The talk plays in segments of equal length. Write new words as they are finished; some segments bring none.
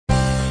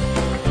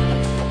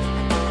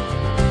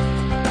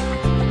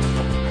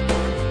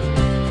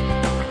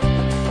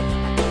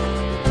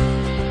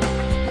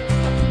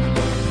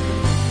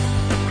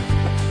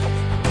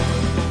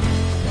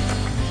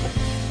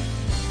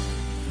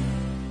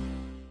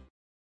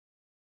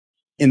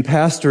In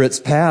pastorates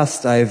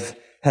past, I've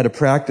had a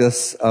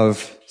practice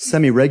of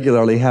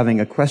semi-regularly having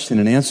a question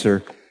and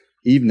answer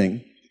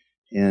evening.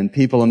 And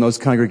people in those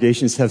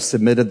congregations have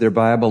submitted their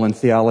Bible and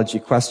theology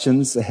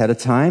questions ahead of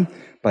time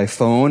by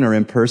phone or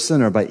in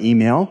person or by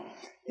email.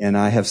 And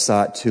I have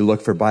sought to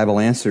look for Bible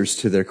answers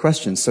to their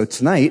questions. So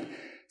tonight,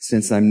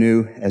 since I'm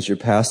new as your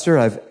pastor,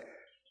 I've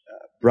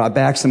brought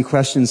back some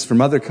questions from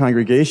other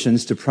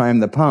congregations to prime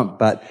the pump,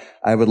 but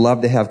I would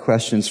love to have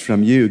questions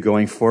from you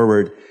going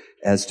forward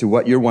as to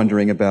what you're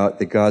wondering about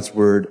that God's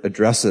Word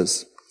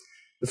addresses.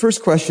 The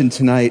first question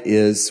tonight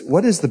is,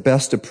 what is the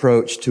best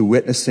approach to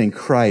witnessing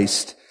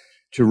Christ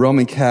to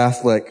Roman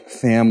Catholic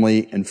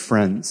family and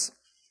friends?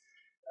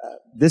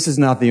 This is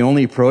not the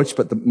only approach,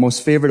 but the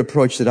most favorite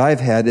approach that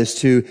I've had is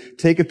to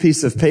take a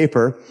piece of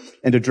paper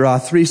and to draw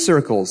 3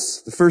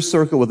 circles. The first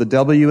circle with a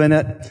W in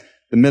it,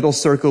 the middle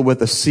circle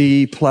with a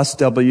C plus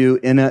W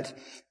in it,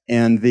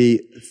 and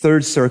the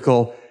third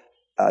circle,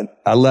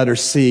 a letter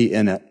C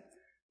in it.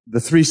 The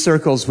 3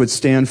 circles would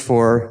stand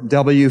for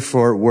W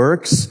for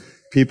works,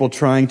 people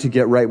trying to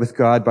get right with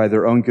God by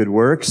their own good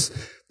works.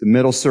 The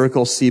middle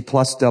circle, C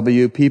plus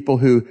W, people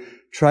who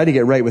try to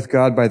get right with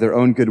God by their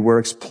own good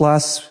works,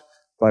 plus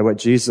by what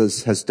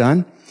Jesus has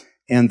done.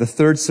 And the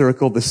third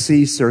circle, the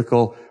C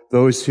circle,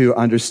 those who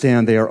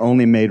understand they are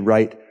only made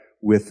right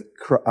with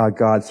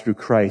God through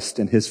Christ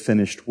and His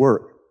finished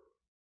work.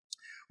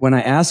 When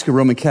I ask a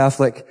Roman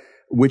Catholic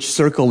which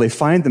circle they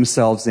find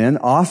themselves in,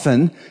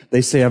 often they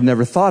say, I've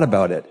never thought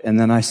about it. And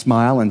then I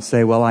smile and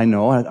say, well, I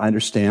know, I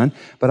understand,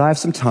 but I have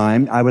some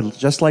time. I would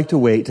just like to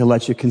wait to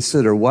let you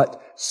consider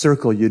what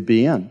circle you'd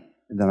be in.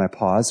 And then I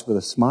pause with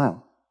a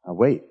smile. I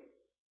wait.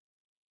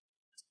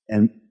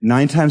 And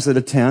 9 times out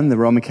of 10, the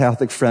Roman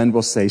Catholic friend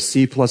will say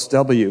C plus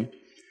W.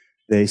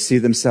 They see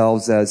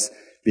themselves as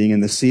being in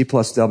the C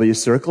plus W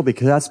circle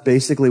because that's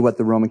basically what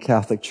the Roman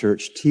Catholic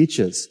Church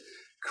teaches.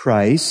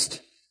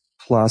 Christ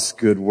plus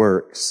good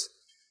works.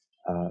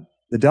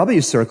 The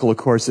W circle, of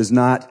course, is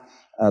not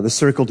the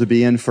circle to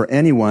be in for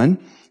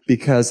anyone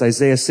because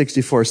Isaiah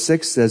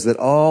 64:6 says that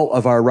all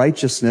of our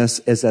righteousness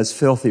is as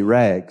filthy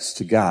rags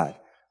to God.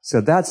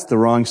 So that's the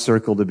wrong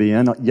circle to be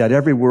in. Yet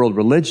every world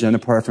religion,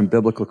 apart from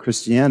biblical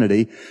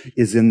Christianity,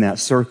 is in that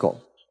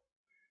circle.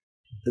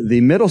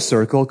 The middle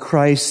circle,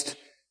 Christ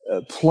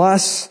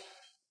plus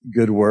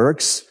good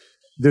works,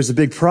 there's a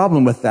big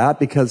problem with that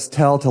because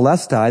tel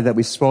telestai that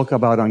we spoke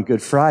about on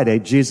Good Friday,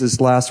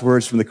 Jesus' last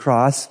words from the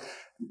cross,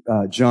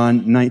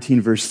 John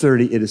 19 verse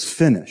 30, it is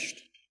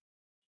finished.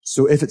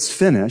 So if it's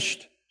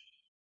finished,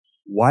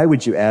 why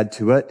would you add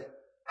to it?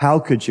 How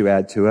could you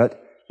add to it?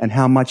 And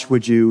how much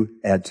would you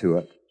add to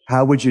it?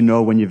 How would you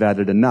know when you've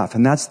added enough?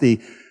 And that's the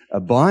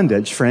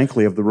bondage,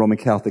 frankly, of the Roman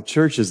Catholic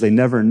Church is they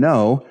never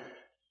know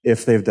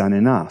if they've done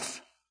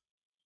enough.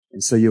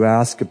 And so you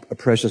ask a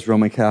precious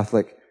Roman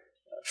Catholic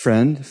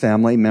friend,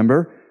 family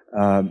member,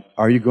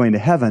 are you going to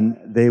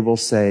heaven? They will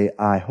say,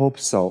 I hope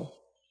so.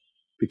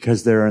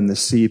 Because they're in the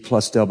C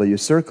plus W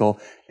circle,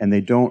 and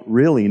they don't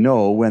really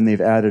know when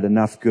they've added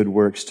enough good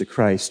works to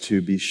Christ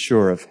to be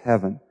sure of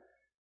heaven.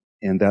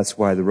 And that's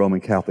why the Roman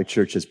Catholic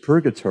Church is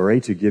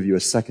purgatory, to give you a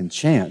second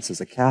chance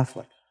as a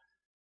Catholic.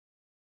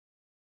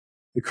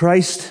 The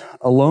Christ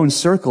alone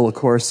circle, of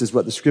course, is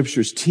what the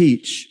Scriptures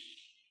teach.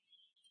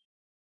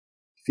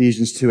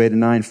 Ephesians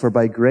 2:8-9, for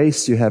by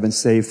grace you have been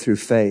saved through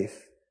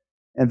faith,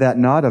 and that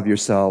not of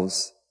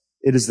yourselves.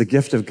 It is the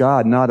gift of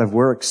God, not of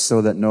works,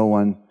 so that no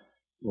one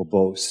will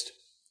boast.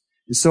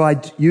 And so I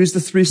use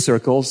the 3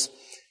 circles,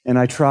 and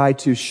I try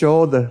to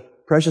show the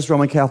precious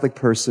Roman Catholic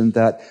person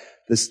that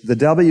the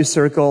W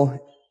circle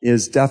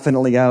is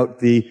definitely out.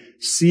 The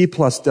C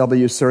plus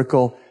W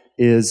circle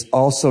is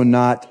also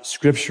not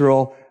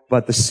scriptural,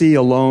 but the C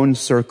alone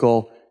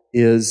circle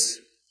is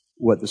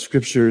what the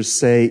Scriptures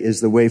say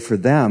is the way for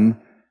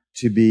them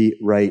to be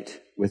right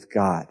with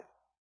God.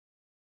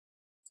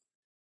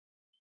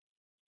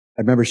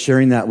 I remember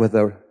sharing that with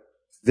a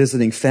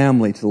visiting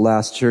family to the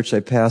last church I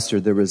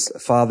pastored. There was a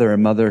father, a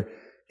mother,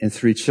 and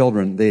 3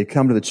 children. They had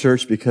come to the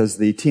church because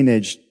the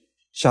teenage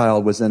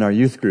child was in our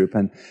youth group,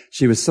 and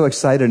she was so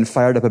excited and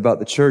fired up about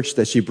the church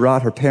that she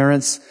brought her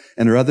parents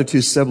and her other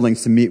 2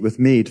 siblings to meet with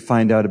me to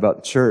find out about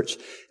the church.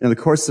 In the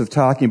course of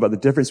talking about the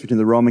difference between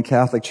the Roman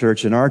Catholic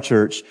Church and our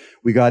church,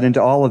 we got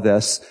into all of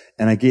this,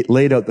 and I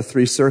laid out the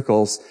 3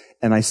 circles,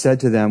 and I said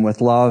to them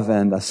with love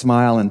and a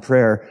smile and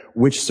prayer,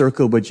 which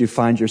circle would you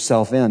find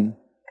yourself in?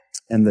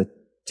 And the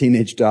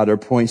teenage daughter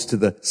points to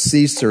the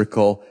C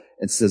circle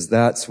and says,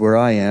 that's where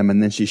I am.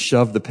 And then she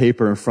shoved the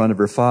paper in front of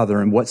her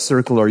father. And what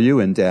circle are you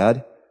in,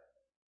 Dad?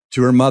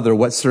 To her mother,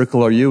 what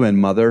circle are you in,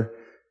 Mother?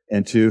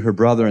 And to her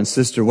brother and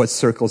sister, what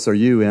circles are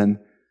you in?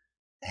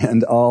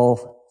 And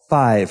all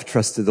 5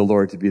 trusted the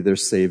Lord to be their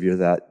Savior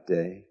that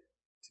day.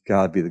 To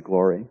God be the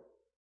glory.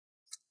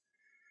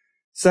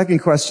 Second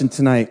question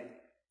tonight.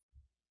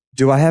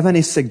 Do I have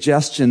any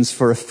suggestions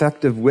for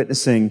effective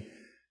witnessing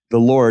the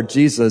Lord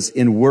Jesus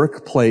in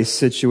workplace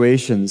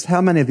situations?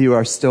 How many of you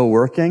are still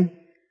working?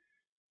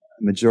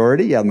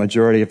 Majority? Yeah, the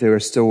majority of you are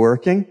still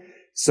working.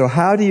 So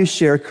how do you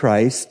share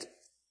Christ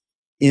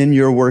in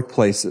your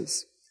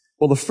workplaces?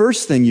 Well, the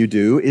first thing you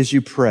do is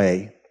you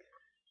pray.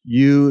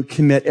 You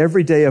commit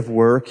every day of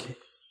work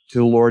to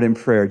the Lord in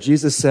prayer.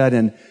 Jesus said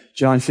in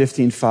John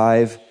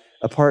 15:5,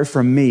 apart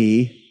from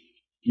me,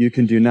 you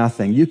can do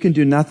nothing. You can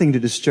do nothing to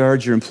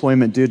discharge your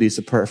employment duties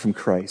apart from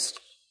Christ.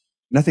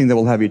 Nothing that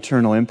will have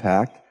eternal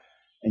impact.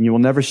 And you will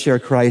never share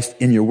Christ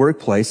in your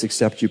workplace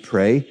except you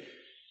pray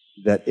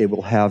that it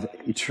will have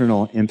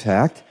eternal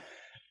impact.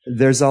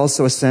 There's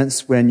also a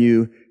sense when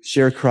you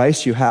share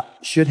Christ, you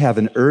should have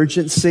an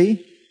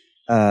urgency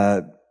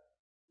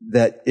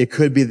that it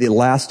could be the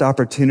last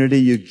opportunity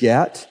you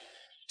get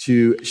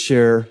to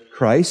share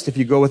Christ. If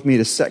you go with me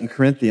to 2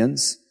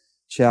 Corinthians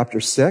chapter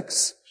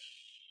 6,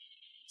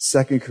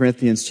 2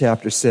 Corinthians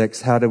chapter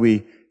 6, how do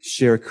we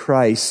share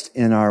Christ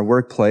in our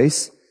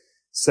workplace?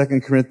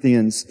 2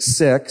 Corinthians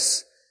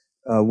 6,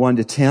 1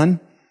 to 10.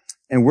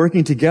 And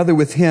working together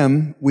with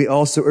him, we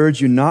also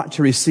urge you not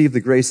to receive the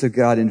grace of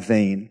God in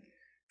vain.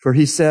 For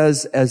he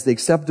says, as the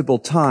acceptable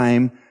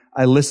time,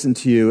 I listened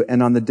to you,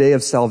 and on the day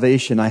of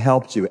salvation, I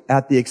helped you.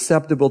 At the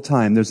acceptable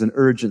time, there's an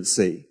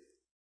urgency.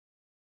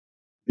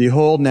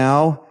 Behold,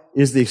 now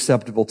is the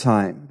acceptable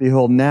time.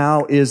 Behold,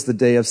 now is the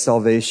day of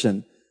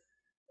salvation,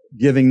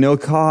 giving no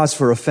cause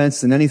for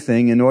offense in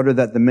anything in order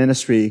that the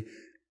ministry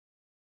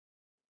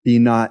be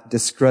not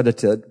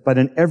discredited, but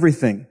in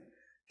everything,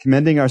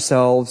 commending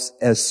ourselves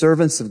as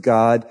servants of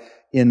God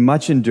in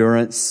much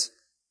endurance,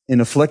 in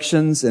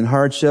afflictions, in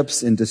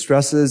hardships, in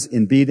distresses,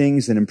 in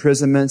beatings, in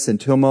imprisonments, in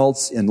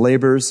tumults, in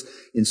labors,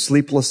 in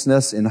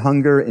sleeplessness, in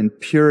hunger, in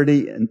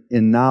purity,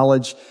 in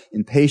knowledge,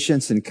 in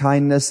patience, in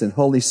kindness, in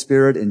Holy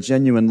Spirit, in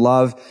genuine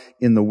love,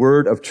 in the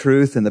word of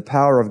truth, in the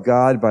power of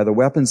God, by the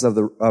weapons of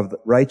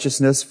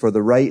righteousness for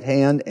the right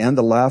hand and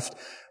the left,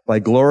 by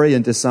glory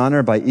and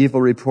dishonor, by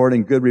evil report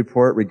and good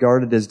report,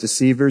 regarded as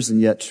deceivers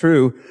and yet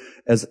true,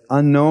 as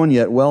unknown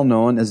yet well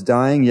known, as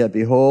dying yet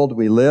behold,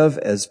 we live,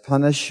 as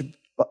punished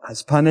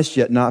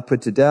yet not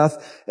put to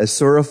death, as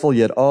sorrowful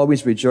yet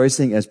always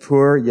rejoicing, as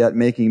poor yet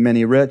making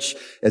many rich,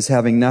 as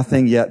having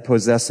nothing yet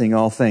possessing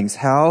all things.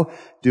 How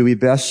do we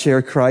best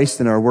share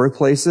Christ in our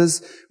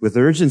workplaces? With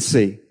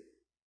urgency,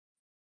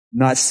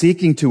 not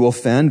seeking to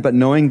offend, but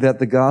knowing that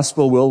the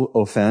gospel will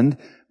offend,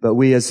 but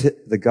we as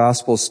the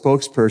gospel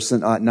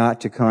spokesperson ought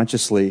not to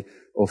consciously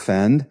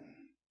offend.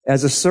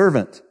 As a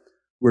servant,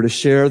 we're to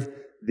share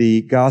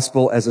the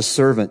gospel as a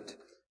servant.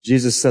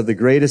 Jesus said the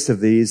greatest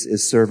of these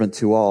is servant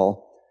to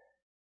all.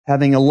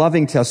 Having a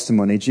loving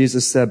testimony,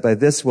 Jesus said, by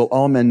this will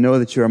all men know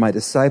that you are my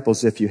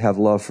disciples if you have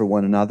love for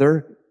one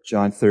another.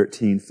 John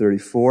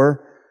 13:34.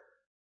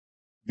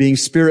 Being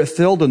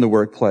spirit-filled in the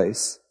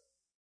workplace.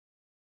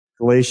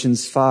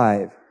 Galatians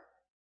 5.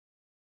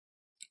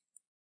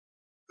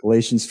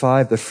 Galatians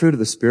 5, the fruit of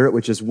the Spirit,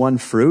 which is one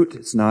fruit.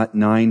 It's not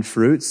 9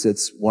 fruits.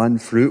 It's one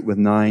fruit with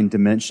 9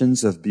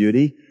 dimensions of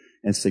beauty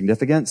and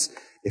significance.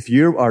 If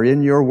you are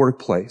in your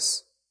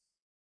workplace,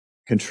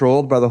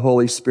 controlled by the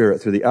Holy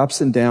Spirit through the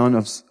ups and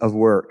downs of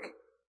work,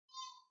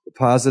 the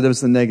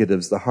positives and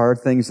negatives, the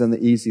hard things and the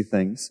easy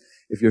things,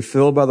 if you're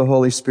filled by the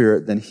Holy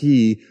Spirit, then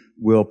He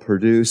will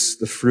produce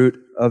the fruit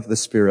of the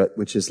Spirit,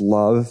 which is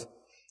love,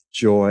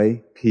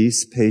 joy,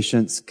 peace,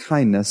 patience,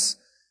 kindness,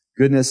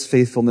 goodness,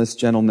 faithfulness,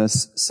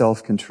 gentleness,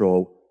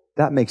 self-control.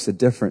 That makes a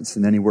difference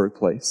in any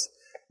workplace.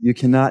 You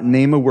cannot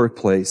name a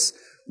workplace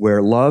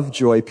where love,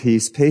 joy,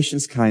 peace,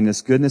 patience,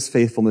 kindness, goodness,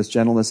 faithfulness,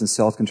 gentleness, and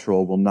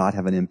self-control will not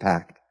have an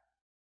impact.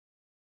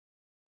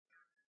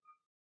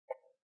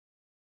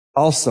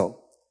 Also,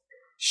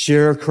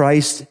 share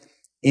Christ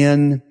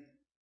in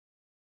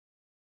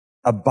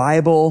a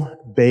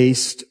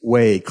Bible-based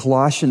way.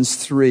 Colossians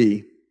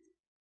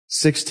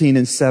 3:16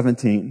 and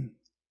 17.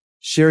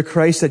 Share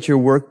Christ at your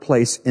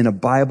workplace in a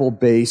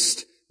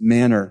Bible-based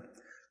manner.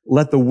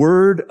 Let the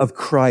word of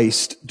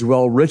Christ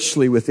dwell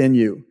richly within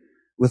you,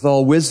 with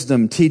all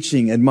wisdom,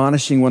 teaching,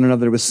 admonishing one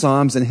another with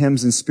psalms and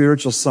hymns and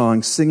spiritual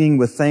songs, singing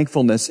with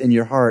thankfulness in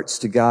your hearts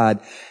to God.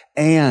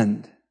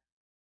 And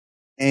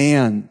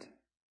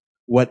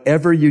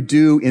whatever you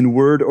do in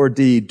word or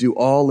deed, do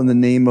all in the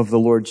name of the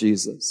Lord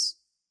Jesus.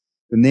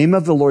 The name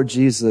of the Lord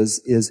Jesus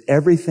is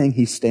everything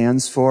He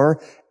stands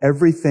for,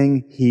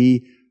 everything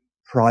He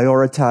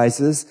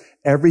prioritizes,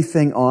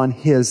 everything on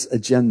His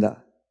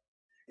agenda.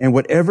 And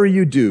whatever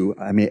you do,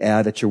 I may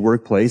add, at your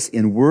workplace,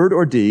 in word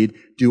or deed,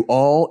 do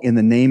all in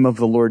the name of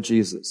the Lord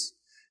Jesus.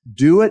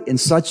 Do it in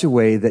such a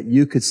way that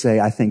you could say,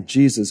 I think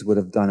Jesus would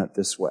have done it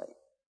this way.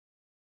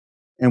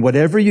 And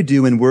whatever you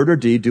do in word or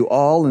deed, do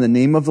all in the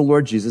name of the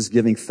Lord Jesus,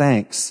 giving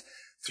thanks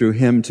through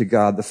Him to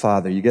God the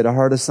Father. You get a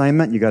hard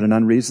assignment, you got an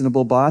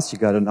unreasonable boss, you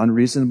got an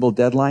unreasonable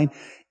deadline,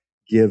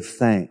 give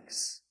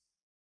thanks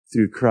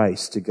through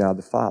Christ to God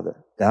the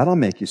Father. That'll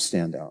make you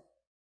stand out.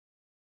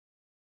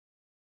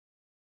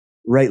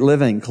 Right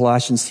living,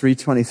 Colossians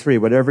 3:23,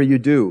 whatever you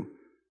do,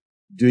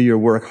 do your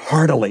work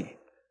heartily,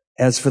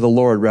 as for the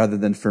Lord rather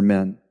than for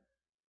men.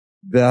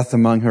 Beth,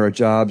 among her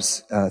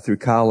jobs through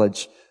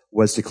college,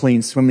 was to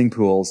clean swimming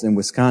pools in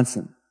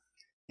Wisconsin.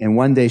 And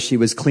one day she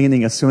was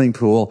cleaning a swimming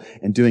pool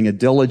and doing a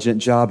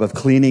diligent job of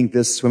cleaning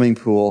this swimming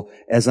pool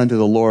as unto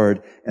the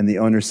Lord. And the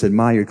owner said,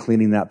 "Ma, you're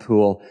cleaning that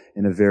pool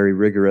in a very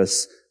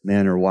rigorous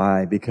manner."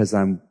 Why? Because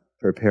I'm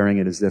preparing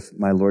it as if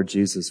my Lord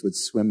Jesus would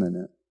swim in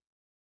it.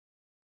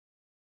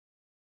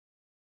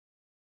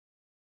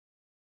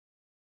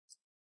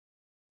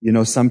 You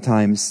know,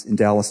 sometimes in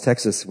Dallas,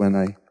 Texas, when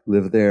I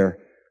lived there,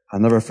 I'll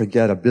never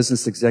forget a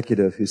business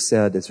executive who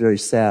said, it's very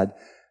sad,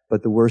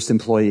 but the worst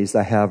employees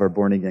I have are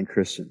born-again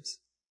Christians.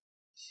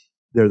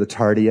 They're the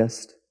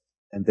tardiest,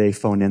 and they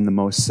phone in the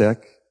most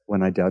sick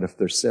when I doubt if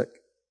they're sick.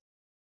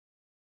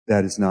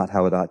 That is not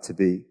how it ought to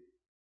be.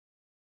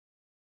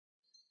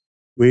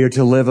 We are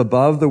to live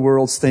above the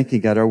world's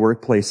thinking at our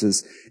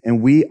workplaces,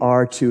 and we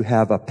are to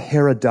have a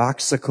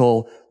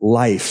paradoxical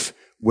life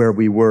where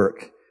we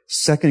work.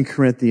 2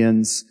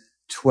 Corinthians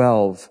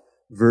 12,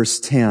 verse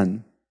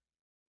 10.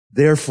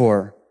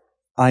 Therefore,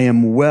 I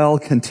am well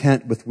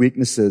content with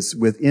weaknesses,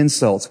 with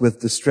insults, with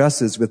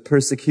distresses, with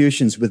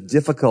persecutions, with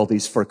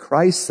difficulties for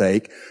Christ's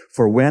sake,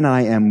 for when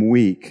I am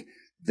weak,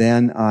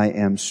 then I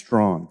am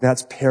strong.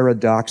 That's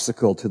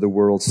paradoxical to the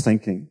world's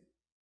thinking.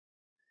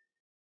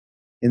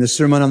 In the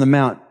Sermon on the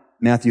Mount,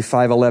 Matthew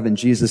 5:11,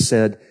 Jesus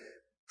said,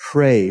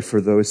 "Pray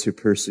for those who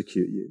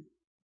persecute you."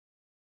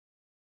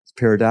 It's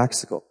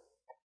paradoxical.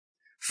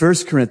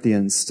 1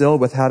 Corinthians, still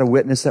with how to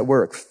witness at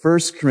work.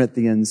 1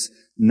 Corinthians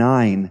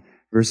 9,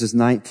 verses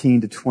 19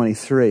 to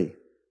 23.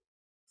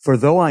 "For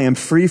though I am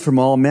free from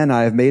all men,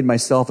 I have made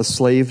myself a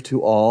slave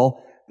to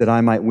all, that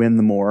I might win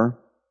the more.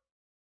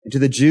 And to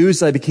the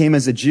Jews I became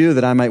as a Jew,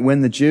 that I might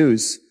win the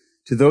Jews.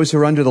 To those who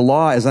are under the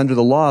law, as under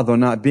the law, though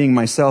not being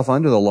myself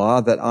under the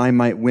law, that I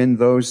might win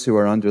those who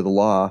are under the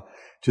law.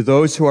 To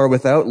those who are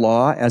without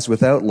law, as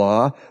without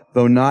law,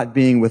 though not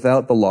being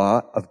without the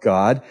law of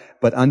God,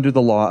 but under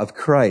the law of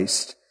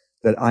Christ,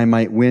 that I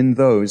might win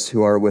those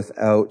who are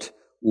without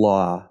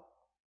law.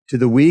 To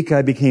the weak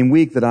I became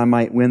weak, that I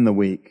might win the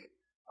weak.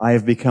 I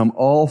have become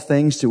all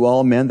things to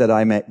all men, that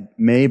I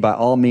may by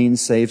all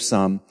means save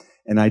some.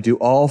 And I do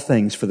all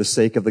things for the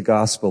sake of the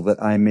gospel,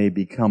 that I may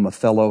become a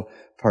fellow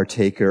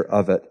partaker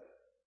of it."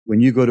 When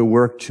you go to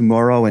work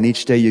tomorrow, and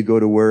each day you go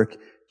to work,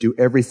 do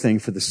everything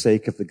for the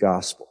sake of the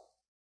gospel.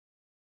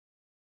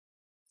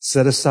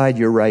 Set aside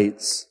your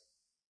rights.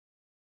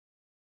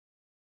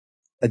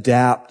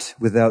 Adapt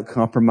without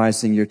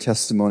compromising your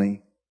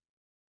testimony.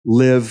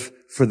 Live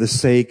for the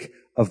sake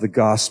of the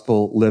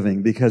gospel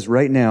living. Because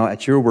right now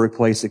at your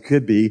workplace, it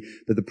could be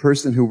that the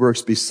person who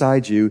works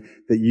beside you,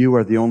 that you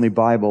are the only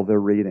Bible they're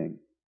reading.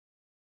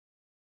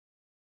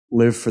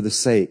 Live for the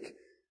sake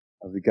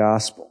of the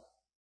gospel.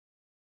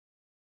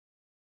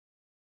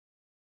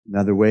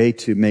 Another way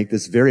to make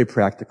this very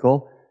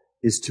practical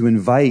is to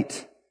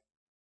invite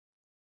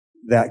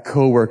that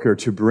coworker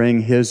to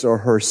bring his or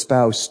her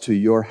spouse to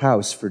your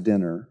house for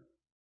dinner.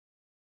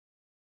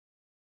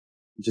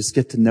 Just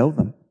get to know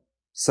them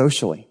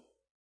socially.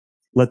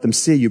 Let them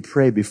see you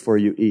pray before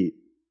you eat.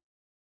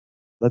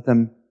 Let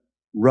them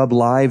rub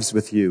lives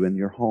with you in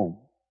your home.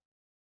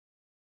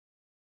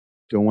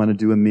 Don't want to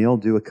do a meal?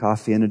 Do a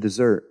coffee and a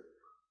dessert.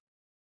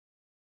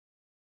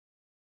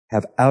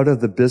 Have out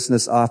of the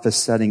business office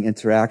setting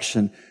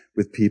interaction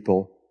with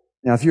people.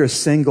 Now, if you're a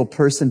single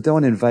person,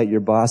 don't invite your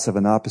boss of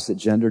an opposite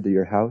gender to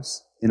your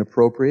house.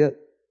 Inappropriate.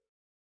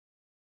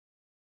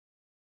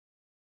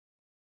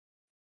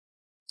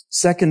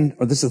 This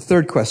is the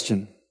third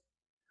question.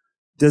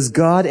 Does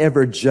God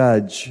ever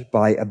judge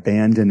by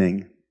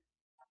abandoning?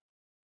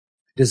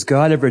 Does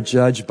God ever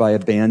judge by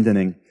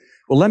abandoning?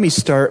 Well, let me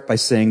start by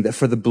saying that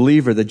for the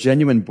believer, the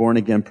genuine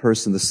born-again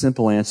person, the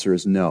simple answer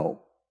is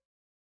no.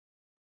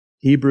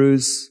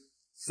 Hebrews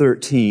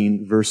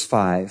 13, verse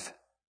 5.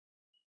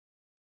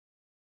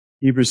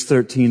 Hebrews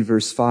 13,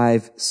 verse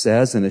 5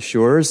 says and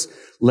assures,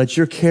 "Let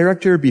your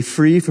character be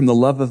free from the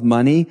love of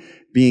money,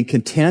 being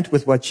content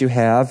with what you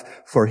have,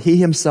 for he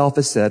himself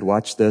has said,"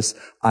 watch this,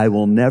 "I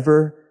will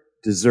never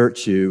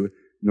desert you,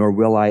 nor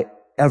will I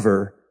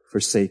ever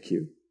forsake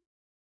you."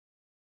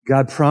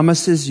 God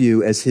promises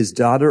you as his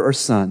daughter or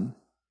son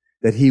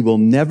that he will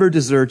never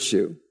desert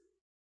you,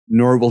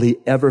 nor will he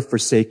ever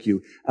forsake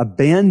you.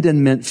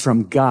 Abandonment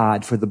from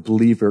God for the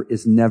believer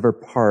is never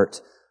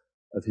part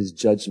of his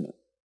judgment.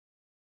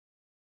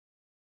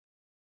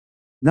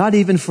 Not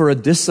even for a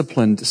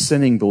disciplined,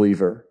 sinning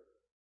believer.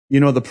 You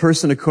know, the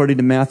person, according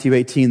to Matthew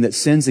 18, that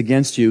sins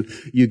against you,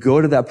 you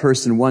go to that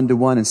person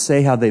one-to-one and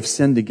say how they've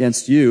sinned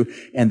against you,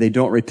 and they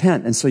don't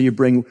repent. And so you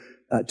bring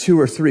 2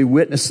 or 3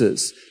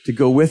 witnesses to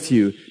go with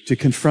you to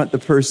confront the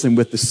person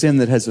with the sin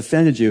that has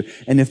offended you.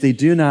 And if they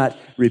do not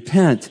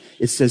repent,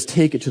 it says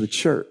take it to the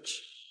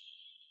church,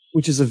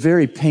 which is a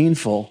very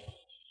painful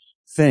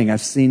thing.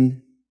 I've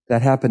seen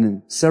that happen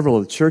in several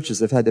of the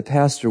churches I've had to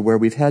pastor, where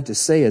we've had to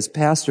say as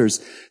pastors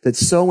that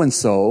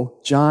so-and-so,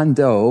 John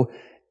Doe,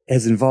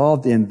 is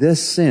involved in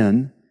this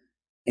sin,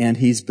 and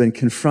he's been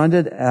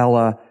confronted a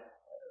la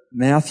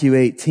Matthew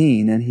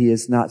 18, and he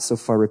is not so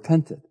far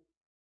repented.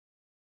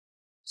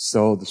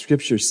 So the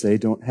scriptures say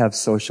don't have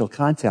social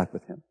contact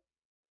with him.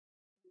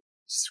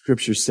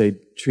 Scriptures say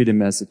treat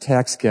him as a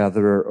tax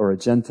gatherer or a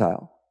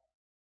Gentile.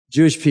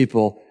 Jewish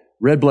people,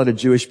 red-blooded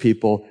Jewish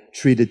people,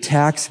 treated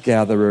tax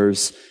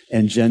gatherers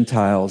and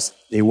Gentiles.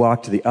 They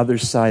walked to the other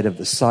side of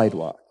the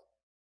sidewalk.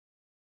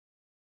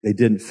 They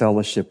didn't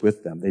fellowship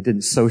with them. They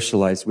didn't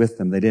socialize with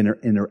them. They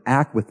didn't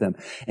interact with them.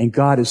 And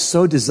God is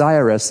so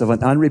desirous of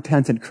an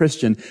unrepentant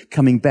Christian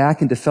coming back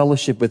into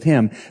fellowship with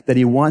him that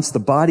he wants the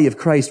body of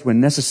Christ, when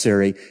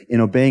necessary, in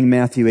obeying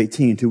Matthew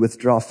 18, to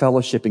withdraw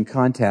fellowship and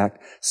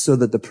contact so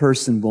that the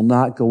person will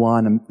not go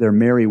on their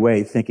merry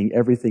way thinking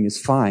everything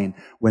is fine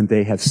when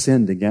they have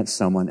sinned against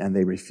someone and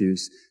they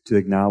refuse to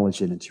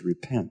acknowledge it and to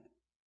repent.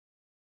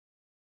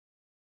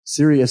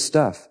 Serious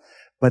stuff.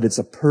 But it's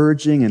a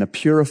purging and a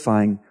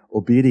purifying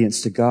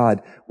obedience to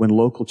God when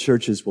local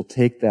churches will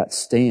take that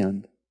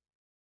stand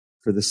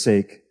for the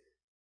sake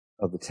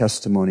of the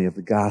testimony of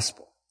the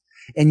gospel.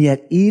 And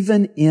yet,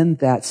 even in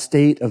that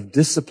state of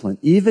discipline,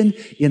 even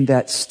in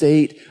that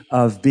state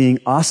of being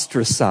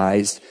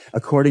ostracized,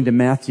 according to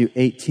Matthew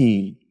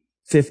 18,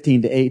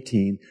 15 to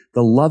 18,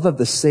 the love of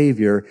the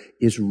Savior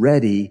is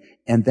ready,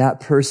 and that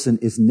person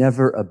is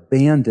never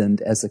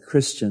abandoned as a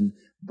Christian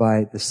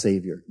by the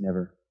Savior.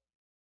 Never.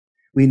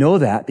 We know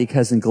that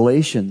because in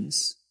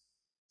Galatians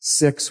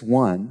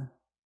 6:1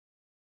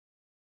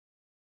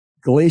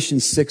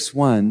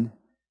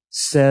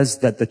 says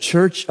that the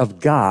church of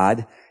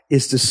God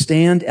is to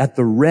stand at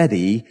the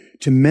ready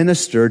to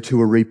minister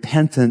to a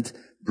repentant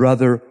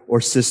brother or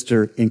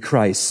sister in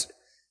Christ.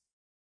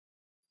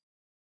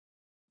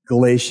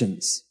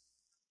 Galatians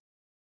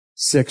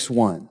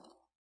 6:1.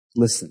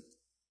 Listen.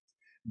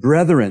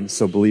 Brethren,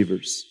 so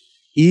believers,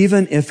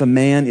 even if a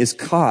man is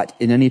caught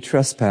in any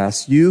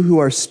trespass, you who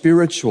are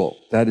spiritual,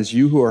 that is,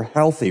 you who are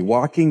healthy,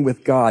 walking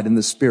with God in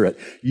the Spirit,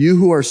 you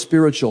who are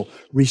spiritual,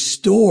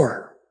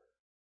 restore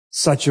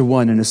such a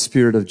one in a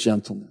spirit of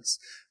gentleness.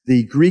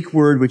 The Greek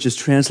word which is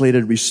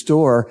translated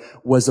restore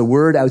was a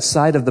word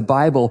outside of the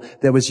Bible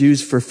that was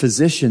used for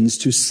physicians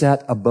to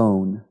set a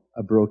bone,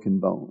 a broken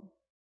bone.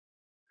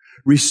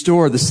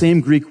 Restore, the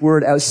same Greek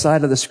word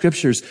outside of the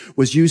Scriptures,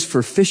 was used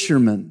for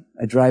fishermen.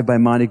 I drive by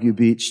Montague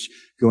Beach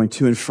going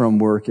to and from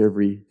work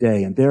every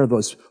day, and there are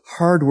those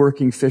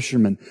hard-working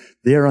fishermen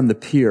there on the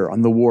pier,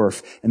 on the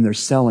wharf, and they're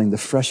selling the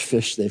fresh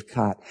fish they've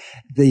caught.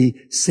 The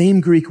same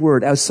Greek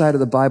word outside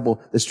of the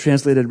Bible that's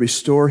translated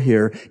restore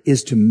here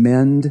is to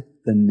mend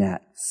the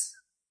nets.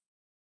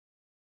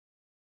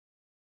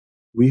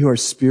 We who are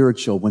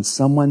spiritual, when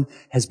someone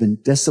has been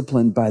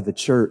disciplined by the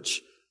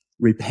church,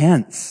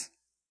 repents.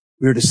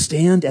 We are to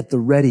stand at the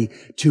ready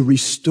to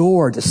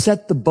restore, to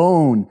set the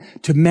bone,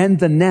 to mend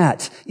the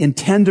net in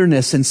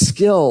tenderness and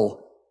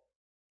skill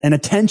and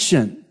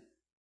attention.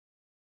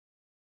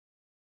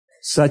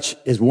 Such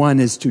as one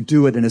is to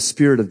do it in a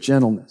spirit of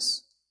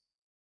gentleness.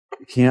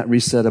 You can't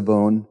reset a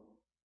bone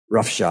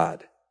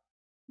roughshod.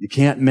 You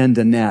can't mend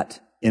a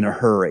net in a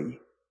hurry.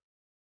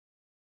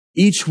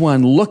 Each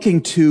one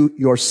looking to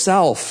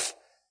yourself,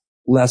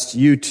 lest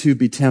you too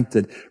be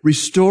tempted.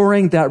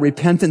 Restoring that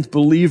repentant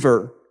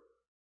believer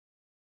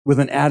with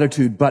an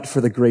attitude, but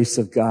for the grace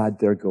of God,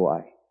 there go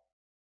I.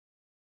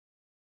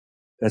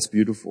 That's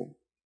beautiful.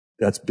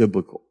 That's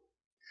biblical.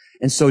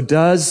 And so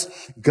does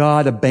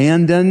God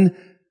abandon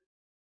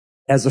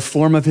as a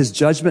form of his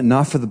judgment?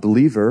 Not for the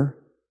believer.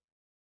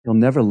 He'll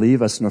never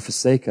leave us nor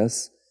forsake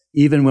us.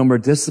 Even when we're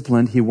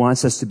disciplined, he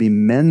wants us to be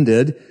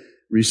mended,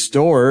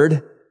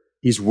 restored.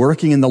 He's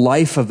working in the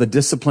life of the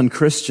disciplined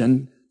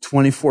Christian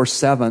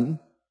 24/7.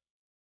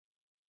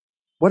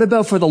 What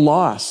about for the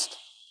lost?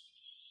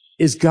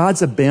 Is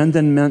God's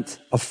abandonment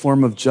a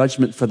form of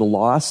judgment for the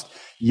lost?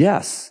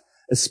 Yes,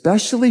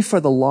 especially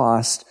for the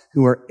lost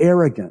who are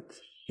arrogant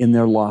in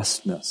their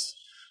lostness,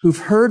 who've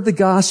heard the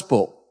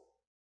gospel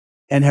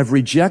and have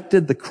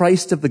rejected the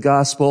Christ of the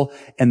gospel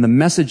and the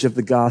message of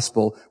the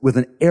gospel with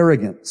an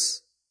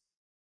arrogance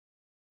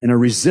and a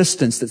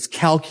resistance that's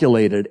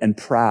calculated and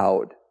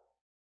proud.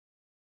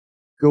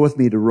 Go with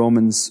me to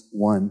Romans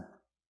 1.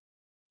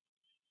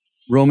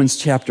 Romans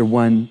chapter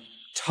 1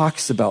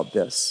 talks about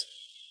this.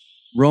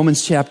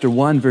 Romans chapter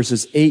 1,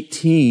 verses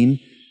 18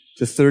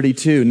 to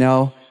 32.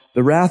 Now,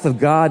 the wrath of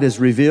God is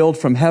revealed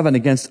from heaven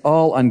against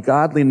all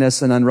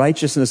ungodliness and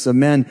unrighteousness of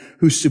men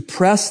who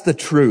suppress the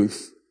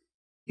truth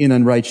in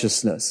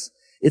unrighteousness.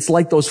 It's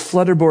like those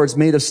flutterboards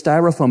made of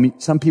styrofoam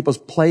some people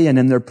play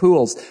in their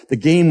pools. The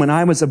game when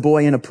I was a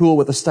boy in a pool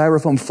with a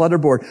styrofoam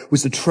flutterboard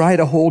was to try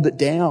to hold it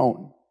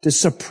down, to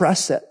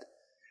suppress it.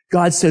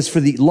 God says for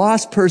the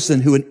lost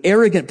person who in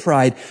arrogant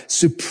pride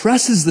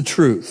suppresses the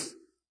truth,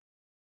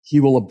 he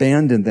will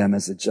abandon them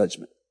as a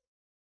judgment.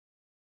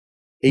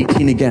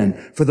 18 again.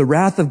 For the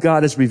wrath of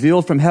God is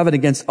revealed from heaven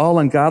against all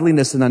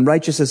ungodliness and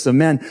unrighteousness of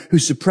men who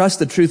suppress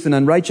the truth in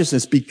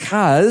unrighteousness,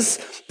 because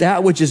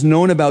that which is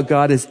known about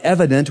God is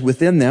evident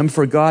within them,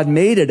 for God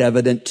made it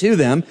evident to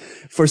them.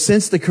 For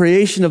since the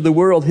creation of the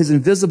world, his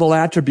invisible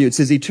attributes,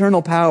 his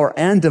eternal power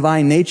and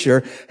divine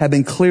nature have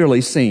been clearly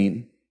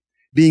seen,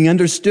 being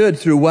understood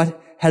through what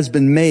has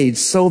been made,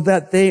 so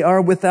that they are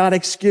without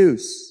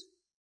excuse.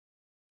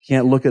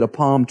 Can't look at a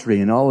palm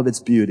tree in all of its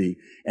beauty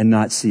and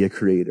not see a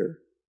creator.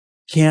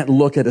 can't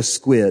look at a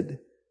squid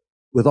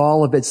with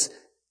all of its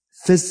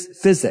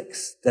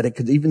physics that it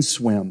could even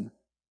swim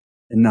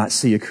and not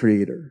see a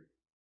creator.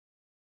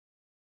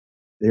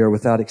 They are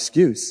without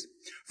excuse.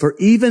 For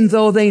even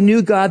though they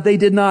knew God, they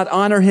did not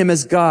honor him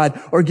as God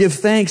or give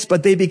thanks,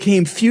 but they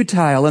became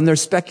futile in their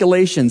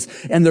speculations,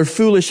 and their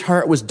foolish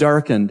heart was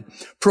darkened.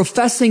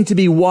 Professing to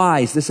be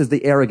wise, this is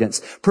the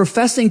arrogance,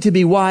 professing to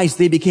be wise,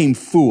 they became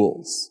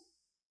fools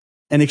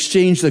and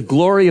exchanged the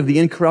glory of the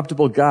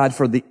incorruptible God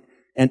for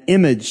an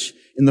image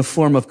in the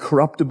form of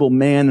corruptible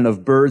man and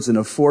of birds and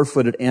of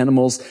four-footed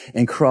animals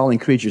and crawling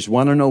creatures.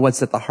 Want to know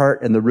what's at the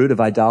heart and the root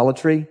of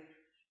idolatry?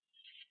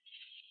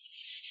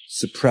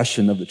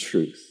 Suppression of the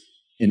truth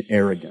in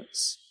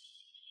arrogance.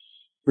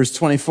 Verse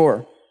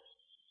 24.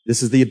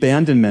 This is the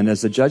abandonment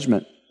as a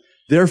judgment.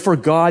 Therefore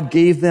God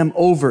gave them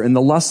over in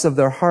the lusts of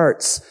their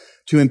hearts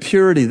to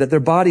impurity, that their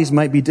bodies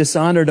might be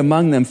dishonored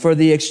among them. For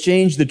they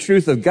exchanged the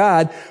truth of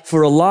God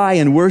for a lie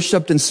and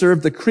worshipped and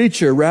served the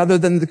creature rather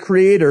than the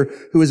Creator,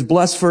 who is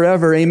blessed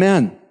forever.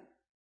 Amen.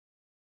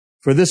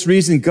 For this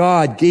reason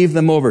God gave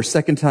them over.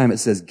 Second time it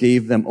says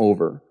gave them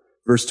over.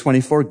 Verse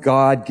 24,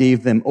 God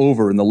gave them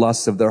over in the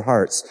lusts of their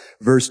hearts.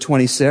 Verse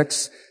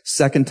 26,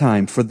 second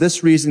time, for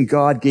this reason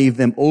God gave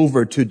them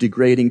over to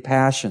degrading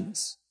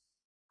passions.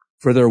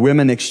 For their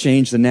women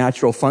exchanged the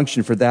natural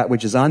function for that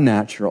which is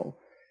unnatural.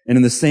 And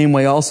in the same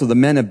way also the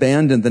men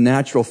abandoned the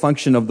natural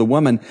function of the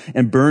woman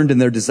and burned in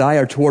their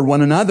desire toward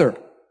one another.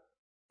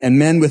 And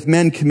men with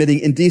men committing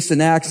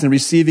indecent acts and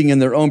receiving in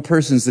their own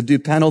persons the due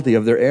penalty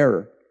of their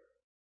error.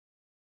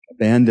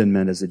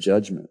 Abandonment is a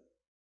judgment.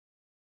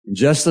 And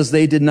just as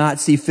they did not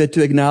see fit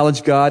to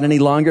acknowledge God any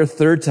longer,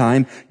 third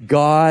time,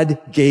 God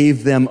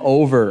gave them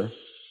over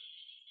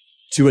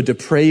to a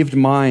depraved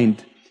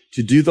mind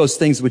to do those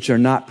things which are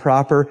not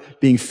proper,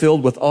 being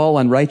filled with all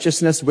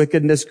unrighteousness,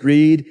 wickedness,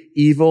 greed,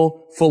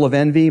 evil, full of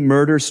envy,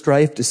 murder,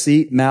 strife,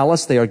 deceit,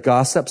 malice. They are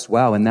gossips.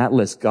 Wow, in that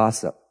list,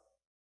 gossip.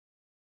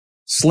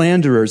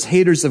 Slanderers,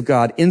 haters of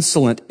God,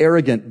 insolent,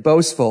 arrogant,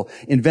 boastful,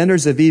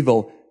 inventors of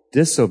evil,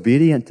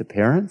 disobedient to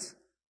parents.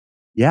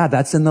 Yeah,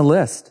 that's in the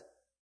list.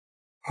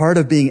 Part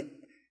of being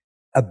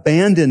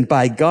abandoned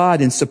by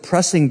God and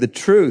suppressing the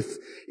truth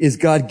is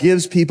God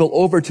gives people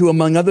over to,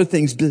 among other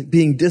things,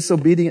 being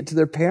disobedient to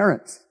their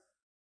parents.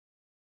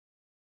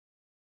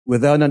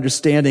 Without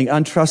understanding,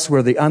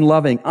 untrustworthy,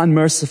 unloving,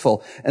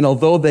 unmerciful. And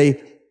although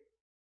they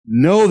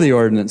know the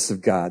ordinance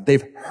of God,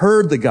 they've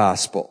heard the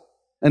gospel.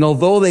 And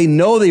although they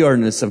know the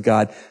ordinance of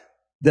God,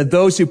 that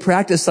those who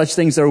practice such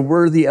things are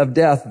worthy of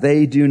death,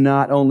 they do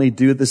not only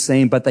do the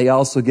same, but they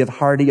also give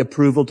hearty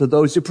approval to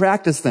those who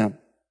practice them.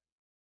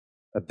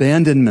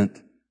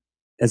 Abandonment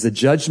as a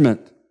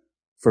judgment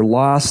for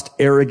lost,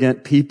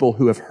 arrogant people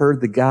who have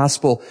heard the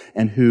gospel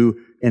and who,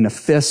 in a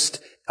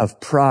fist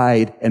of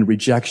pride and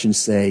rejection,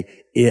 say,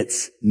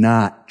 it's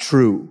not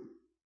true.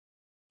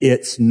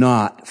 It's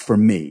not for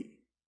me.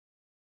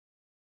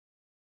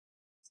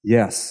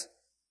 Yes,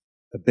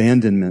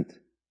 abandonment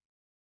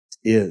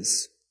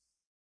is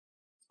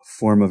a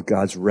form of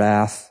God's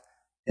wrath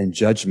and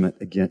judgment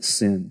against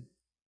sin.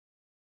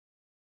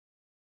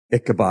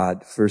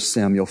 Ichabod, 1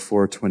 Samuel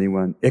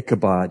 4:21.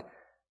 Ichabod,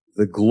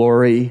 the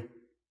glory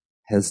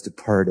has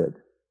departed.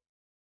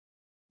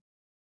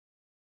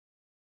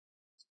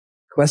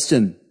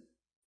 Question.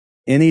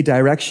 Any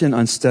direction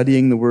on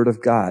studying the Word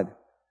of God?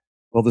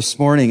 Well, this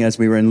morning, as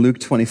we were in Luke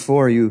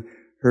 24, you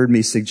heard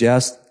me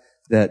suggest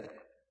that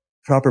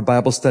proper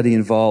Bible study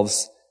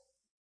involves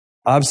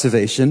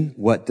observation.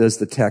 What does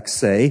the text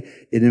say?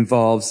 It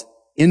involves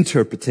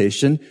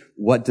interpretation.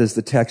 What does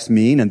the text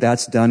mean? And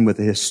that's done with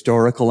a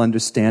historical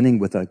understanding,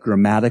 with a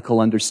grammatical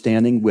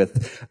understanding,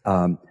 with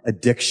a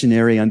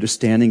dictionary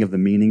understanding of the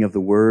meaning of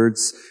the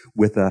words,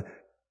 with a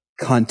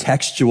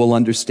contextual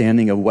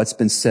understanding of what's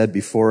been said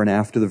before and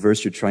after the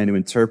verse you're trying to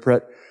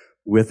interpret,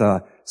 with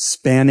a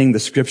spanning the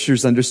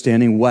scriptures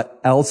understanding.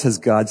 What else has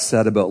God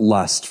said about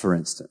lust, for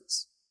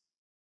instance?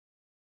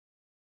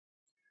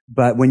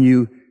 But when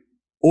you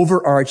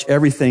overarch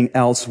everything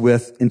else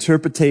with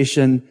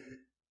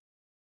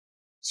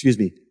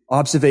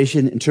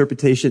observation,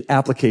 interpretation,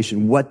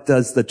 application. What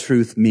does the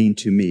truth mean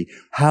to me?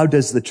 How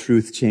does the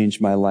truth change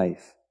my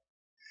life?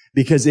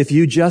 Because if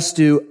you just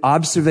do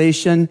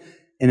observation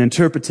and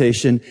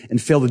interpretation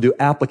and fail to do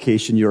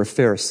application, you're a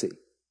Pharisee.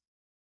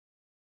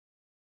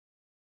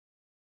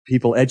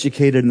 People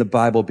educated in the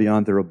Bible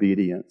beyond their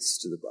obedience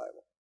to the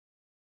Bible.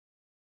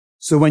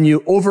 So when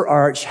you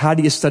overarch, how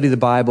do you study the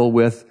Bible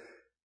with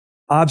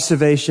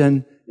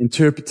observation,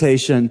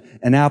 interpretation,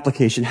 and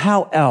application?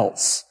 How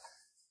else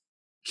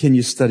can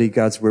you study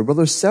God's Word? Well,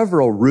 there's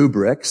several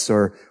rubrics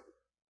or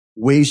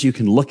ways you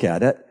can look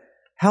at it.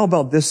 How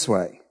about this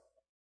way?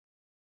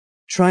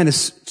 Trying to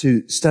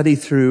study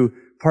through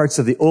parts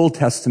of the Old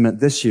Testament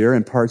this year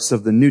and parts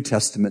of the New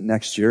Testament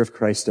next year if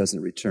Christ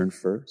doesn't return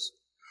first.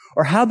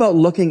 Or how about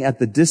looking at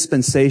the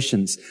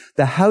dispensations,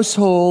 the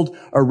household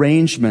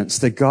arrangements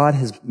that God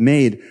has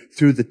made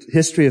through the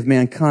history of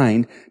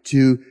mankind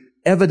to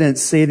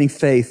evidence saving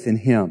faith in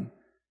Him?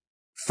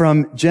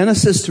 From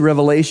Genesis to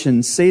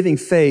Revelation, saving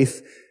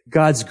faith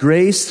God's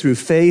grace through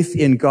faith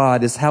in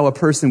God is how a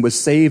person was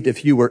saved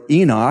if you were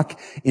Enoch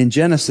in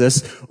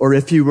Genesis, or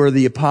if you were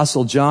the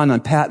Apostle John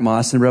on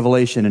Patmos in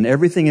Revelation, and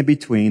everything in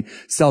between.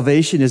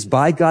 Salvation is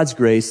by God's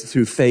grace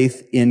through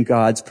faith in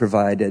God's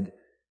provided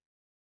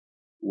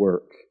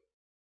work.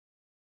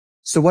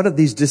 So what are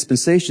these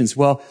dispensations?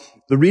 Well,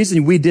 the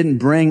reason we didn't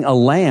bring a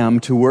lamb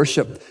to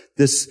worship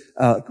this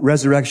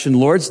Resurrection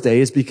Lord's Day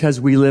is because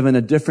we live in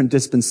a different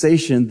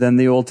dispensation than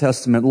the Old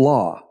Testament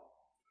law.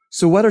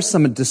 So what are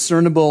some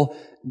discernible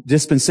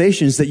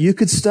dispensations that you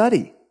could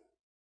study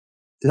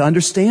to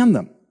understand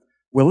them?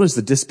 Well, there's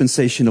the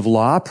dispensation of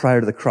law prior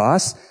to the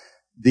cross.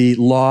 The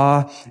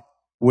law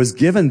was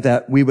given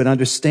that we would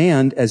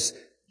understand, as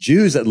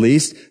Jews at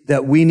least,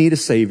 that we need a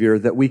Savior,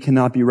 that we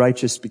cannot be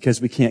righteous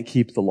because we can't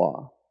keep the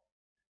law.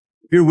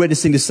 If you're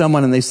witnessing to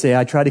someone and they say,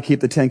 I try to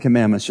keep the 10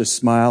 Commandments, just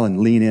smile and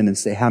lean in and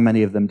say, how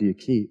many of them do you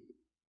keep?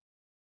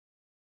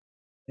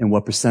 And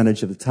what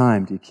percentage of the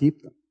time do you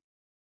keep them?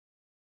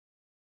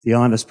 The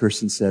honest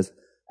person says,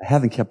 I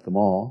haven't kept them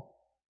all.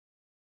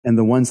 And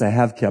the ones I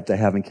have kept, I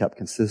haven't kept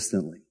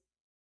consistently.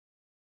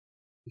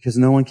 Because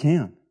no one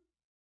can.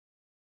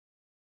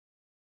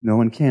 No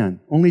one can.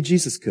 Only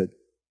Jesus could.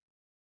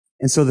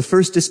 And so the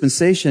first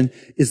dispensation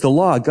is the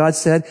law. God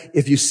said,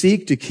 if you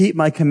seek to keep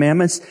my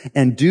commandments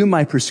and do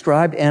my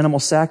prescribed animal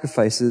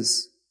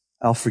sacrifices,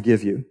 I'll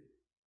forgive you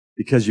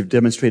because you've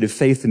demonstrated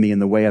faith in me in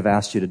the way I've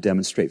asked you to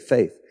demonstrate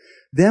faith.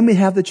 Then we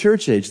have the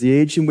church age, the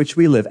age in which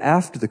we live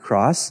after the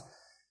cross.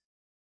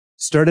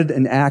 Started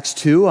in Acts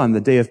 2 on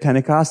the day of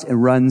Pentecost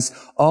and runs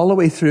all the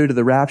way through to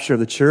the rapture of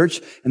the church.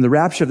 And the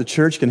rapture of the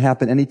church can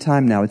happen any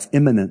time now. It's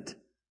imminent.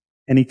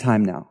 Any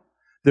time now.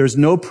 There's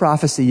no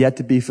prophecy yet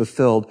to be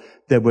fulfilled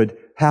that would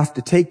have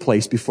to take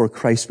place before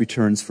Christ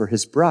returns for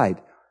his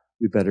bride.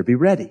 We better be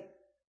ready.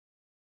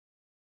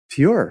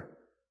 Pure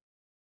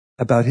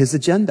about his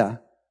agenda.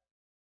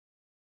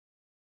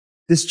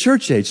 This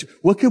church age.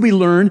 What can we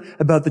learn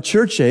about the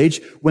church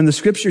age when the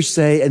scriptures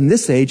say in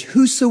this age,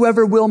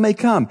 whosoever will may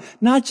come?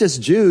 Not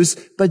just Jews,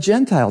 but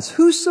Gentiles.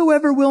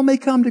 Whosoever will may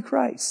come to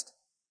Christ.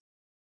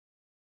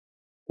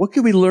 What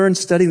can we learn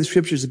studying the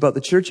scriptures about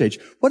the church age?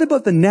 What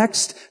about the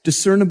next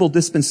discernible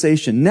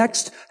dispensation?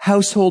 Next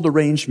household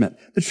arrangement?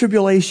 The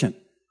tribulation.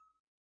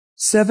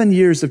 7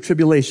 years of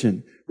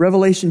tribulation.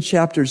 Revelation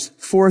chapters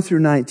 4 through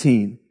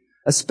 19.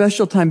 A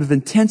special time of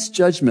intense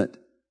judgment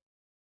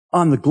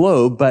on the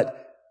globe, but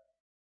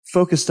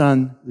focused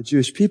on the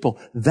Jewish people,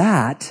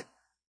 that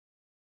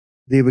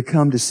they would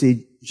come to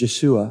see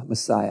Yeshua,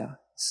 Messiah,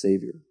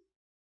 Savior.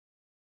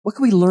 What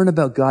can we learn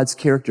about God's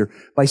character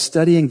by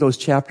studying those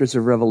chapters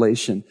of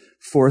Revelation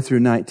 4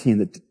 through 19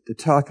 that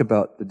talk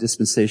about the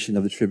dispensation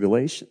of the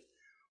tribulation?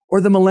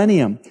 Or the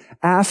millennium.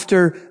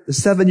 After the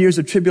 7 years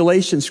of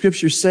tribulation,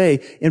 scriptures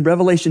say in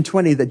Revelation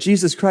 20 that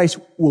Jesus Christ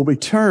will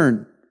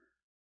return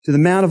to the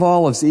Mount of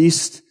Olives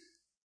east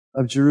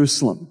of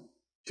Jerusalem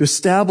to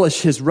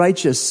establish his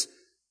righteous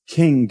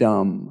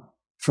kingdom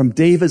from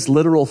David's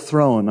literal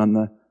throne on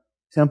the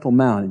Temple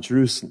Mount in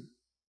Jerusalem.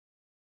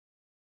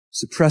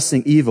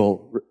 Suppressing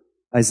evil,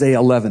 Isaiah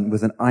 11,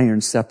 with an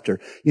iron scepter.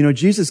 You know,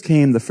 Jesus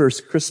came the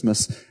first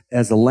Christmas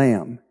as a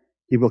lamb.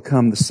 He will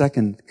come the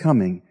second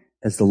coming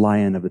as the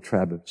Lion of the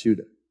tribe of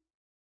Judah.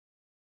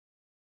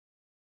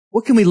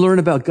 What can we learn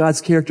about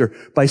God's character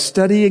by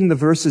studying the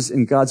verses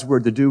in God's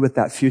Word to do with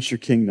that future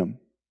kingdom,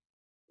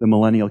 the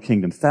millennial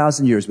kingdom?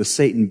 1,000 years with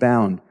Satan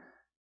bound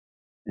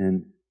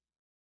and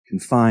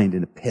confined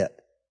in a pit.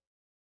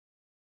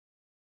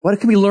 What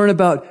can we learn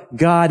about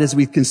God as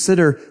we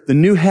consider the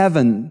new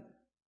heaven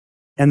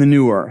and the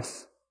new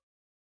earth?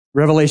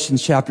 Revelation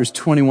chapters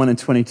 21 and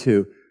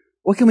 22.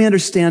 What can we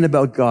understand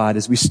about God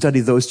as we study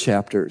those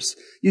chapters?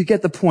 You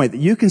get the point that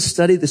you can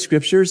study the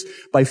scriptures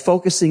by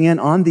focusing in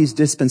on these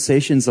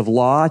dispensations of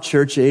law,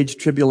 church age,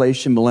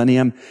 tribulation,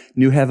 millennium,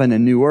 new heaven,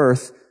 and new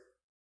earth.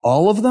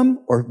 All of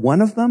them, or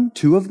one of them,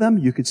 two of them,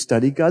 you could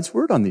study God's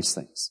word on these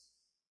things.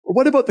 Or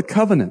what about the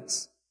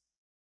covenants?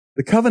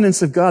 The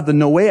covenants of God, the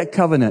Noahic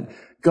covenant.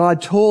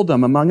 God told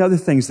them, among other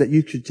things, that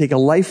you should take a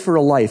life for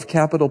a life.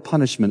 Capital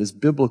punishment is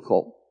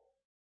biblical.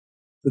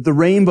 That the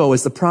rainbow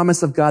is the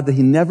promise of God that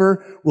he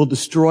never will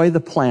destroy the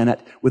planet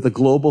with a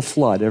global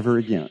flood ever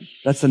again.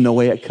 That's the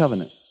Noahic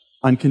covenant.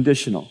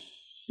 Unconditional.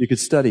 You could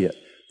study it.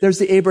 There's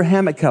the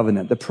Abrahamic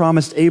covenant that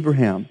promised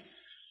Abraham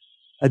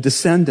a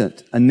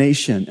descendant, a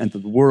nation, and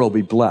that the world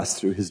be blessed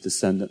through his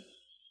descendant.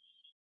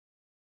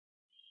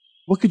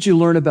 What could you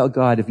learn about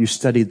God if you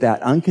studied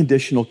that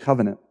unconditional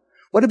covenant?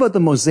 What about the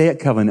Mosaic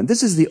covenant?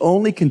 This is the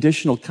only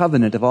conditional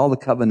covenant of all the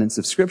covenants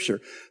of Scripture.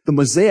 The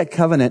Mosaic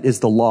covenant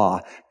is the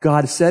law.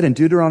 God said in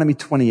Deuteronomy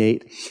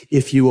 28,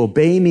 if you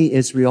obey me,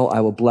 Israel,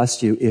 I will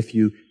bless you. If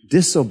you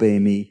disobey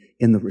me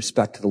in the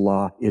respect to the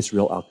law,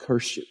 Israel, I'll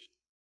curse you.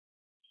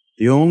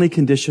 The only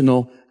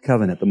conditional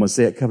covenant, the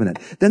Mosaic covenant.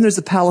 Then there's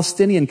the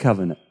Palestinian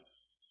covenant.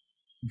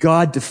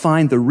 God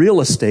defined the real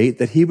estate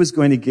that he was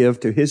going to give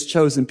to his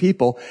chosen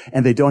people,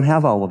 and they don't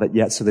have all of it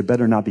yet, so they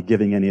better not be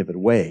giving any of it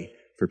away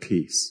for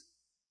peace.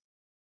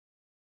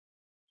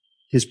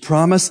 His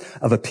promise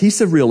of a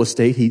piece of real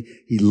estate,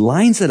 he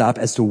lines it up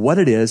as to what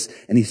it is,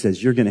 and he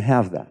says, you're going to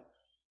have that.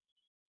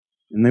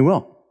 And they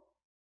will.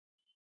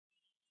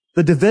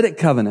 The Davidic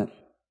covenant,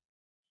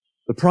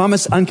 the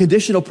promise,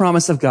 unconditional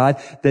promise of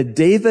God that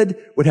David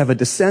would have a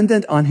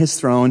descendant on his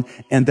throne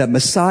and that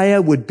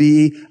Messiah would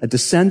be a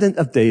descendant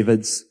of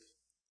David's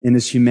in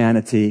his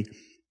humanity,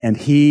 and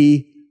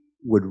he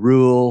would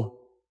rule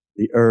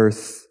the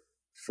earth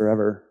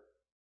forever.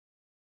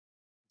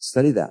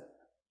 Study that.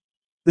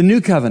 The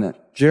new covenant,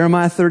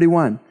 Jeremiah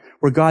 31,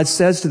 where God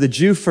says to the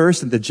Jew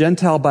first and the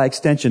Gentile by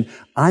extension,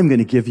 I'm going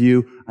to give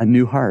you a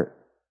new heart.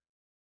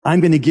 I'm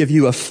going to give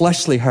you a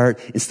fleshly heart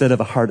instead of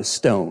a heart of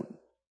stone.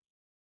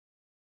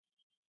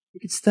 You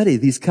could study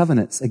these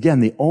covenants. Again,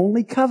 the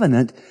only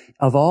covenant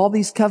of all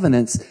these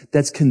covenants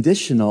that's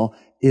conditional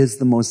is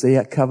the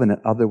Mosaic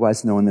covenant,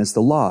 otherwise known as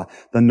the law.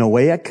 The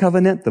Noahic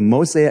covenant, the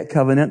Mosaic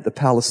covenant, the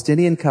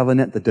Palestinian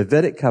covenant, the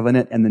Davidic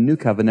covenant, and the new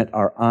covenant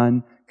are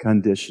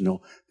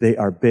unconditional. They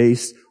are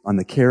based on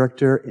the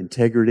character,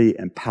 integrity,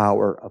 and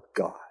power of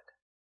God.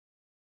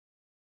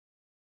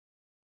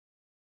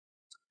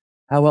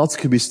 How else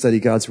could we study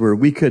God's Word?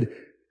 We could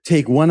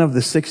take one of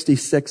the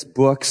 66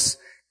 books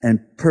and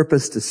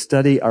purpose to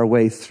study our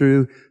way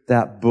through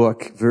that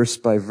book verse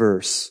by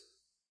verse.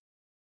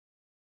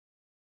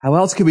 How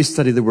else could we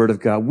study the Word of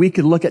God? We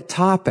could look at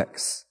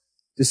topics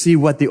to see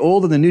what the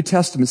Old and the New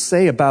Testament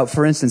say about,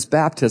 for instance,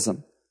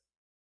 baptism.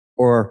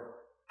 Or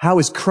how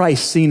is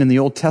Christ seen in the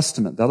Old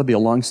Testament? That'll be a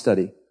long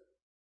study.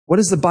 What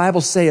does the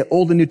Bible say at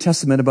Old and New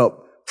Testament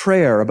about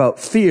prayer, about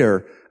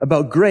fear,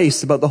 about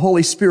grace, about the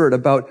Holy Spirit,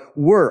 about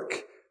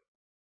work?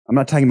 I'm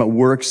not talking about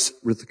works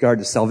with regard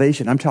to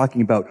salvation. I'm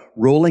talking about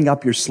rolling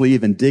up your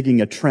sleeve and digging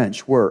a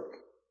trench work.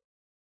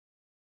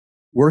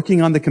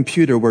 Working on the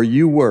computer where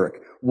you work.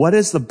 What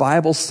does the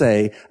Bible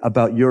say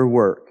about your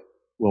work?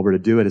 Well, we're to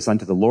do it as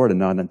unto the Lord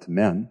and not unto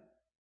men.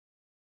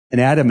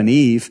 And Adam and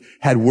Eve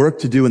had work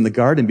to do in the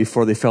garden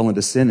before they fell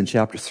into sin in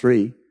chapter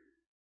 3.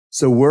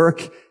 So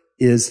work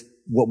is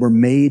what we're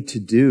made to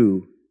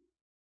do.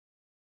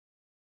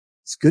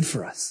 It's good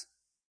for us.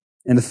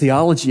 And the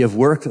theology of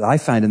work that I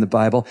find in the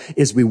Bible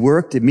is we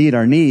work to meet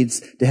our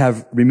needs, to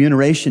have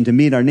remuneration to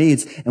meet our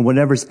needs, and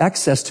whatever's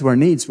excess to our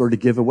needs, we're to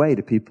give away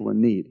to people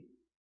in need.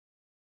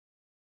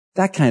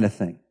 That kind of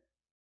thing.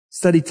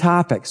 Study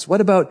topics.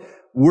 What about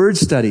word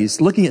studies?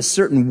 Looking at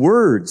certain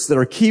words that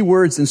are key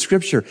words in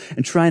Scripture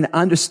and trying to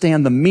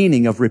understand the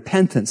meaning of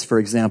repentance, for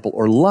example,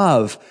 or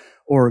love,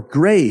 or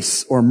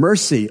grace, or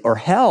mercy, or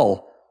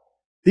hell.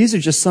 These are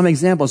just some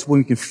examples where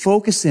we can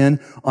focus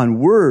in on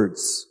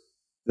words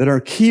that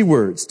are key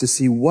words to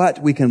see what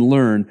we can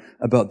learn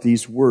about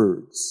these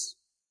words,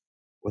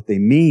 what they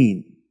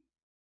mean.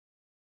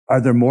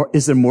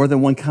 Is there more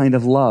than one kind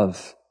of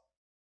love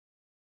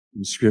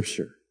in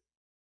Scripture?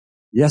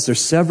 Yes,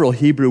 there's several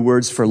Hebrew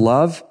words for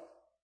love,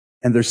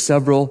 and there's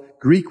several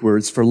Greek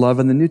words for love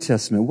in the New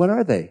Testament. What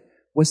are they?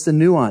 What's the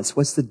nuance?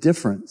 What's the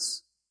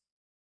difference?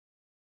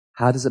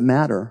 How does it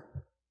matter?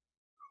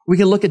 We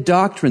can look at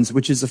doctrines,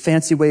 which is a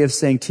fancy way of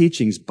saying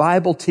teachings,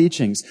 Bible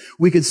teachings.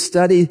 We could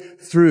study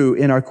through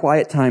in our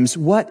quiet times,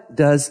 what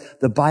does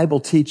the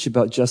Bible teach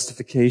about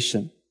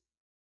justification?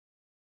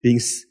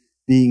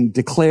 Being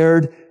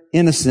declared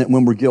innocent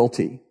when we're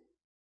guilty.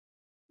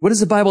 What does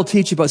the Bible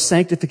teach about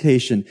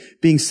sanctification,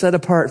 being set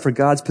apart for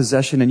God's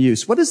possession and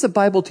use? What does the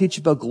Bible teach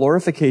about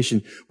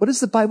glorification? What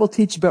does the Bible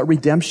teach about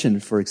redemption,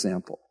 for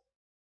example?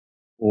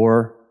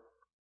 Or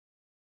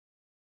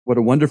what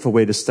a wonderful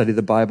way to study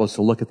the Bible is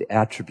to look at the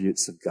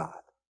attributes of God,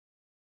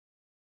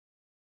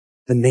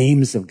 the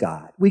names of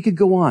God. We could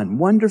go on.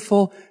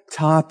 Wonderful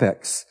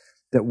topics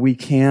that we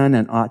can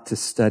and ought to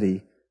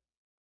study.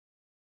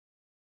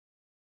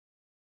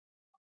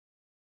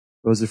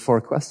 Those are 4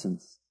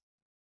 questions.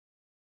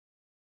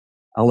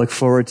 I'll look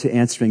forward to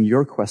answering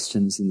your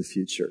questions in the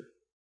future.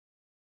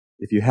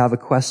 If you have a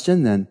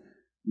question, then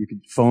you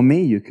could phone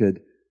me, you could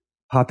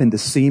pop in to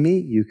see me,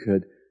 you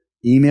could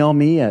email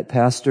me at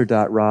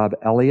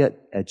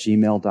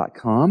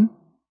pastor.robelliott@gmail.com.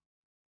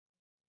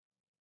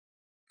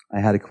 I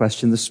had a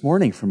question this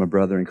morning from a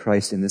brother in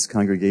Christ in this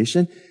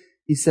congregation.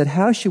 He said,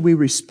 how should we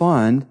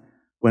respond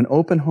when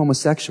open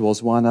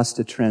homosexuals want us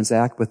to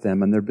transact with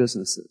them and their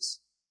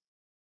businesses?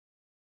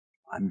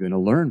 I'm going to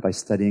learn by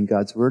studying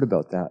God's Word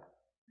about that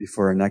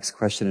before our next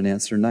question and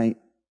answer night.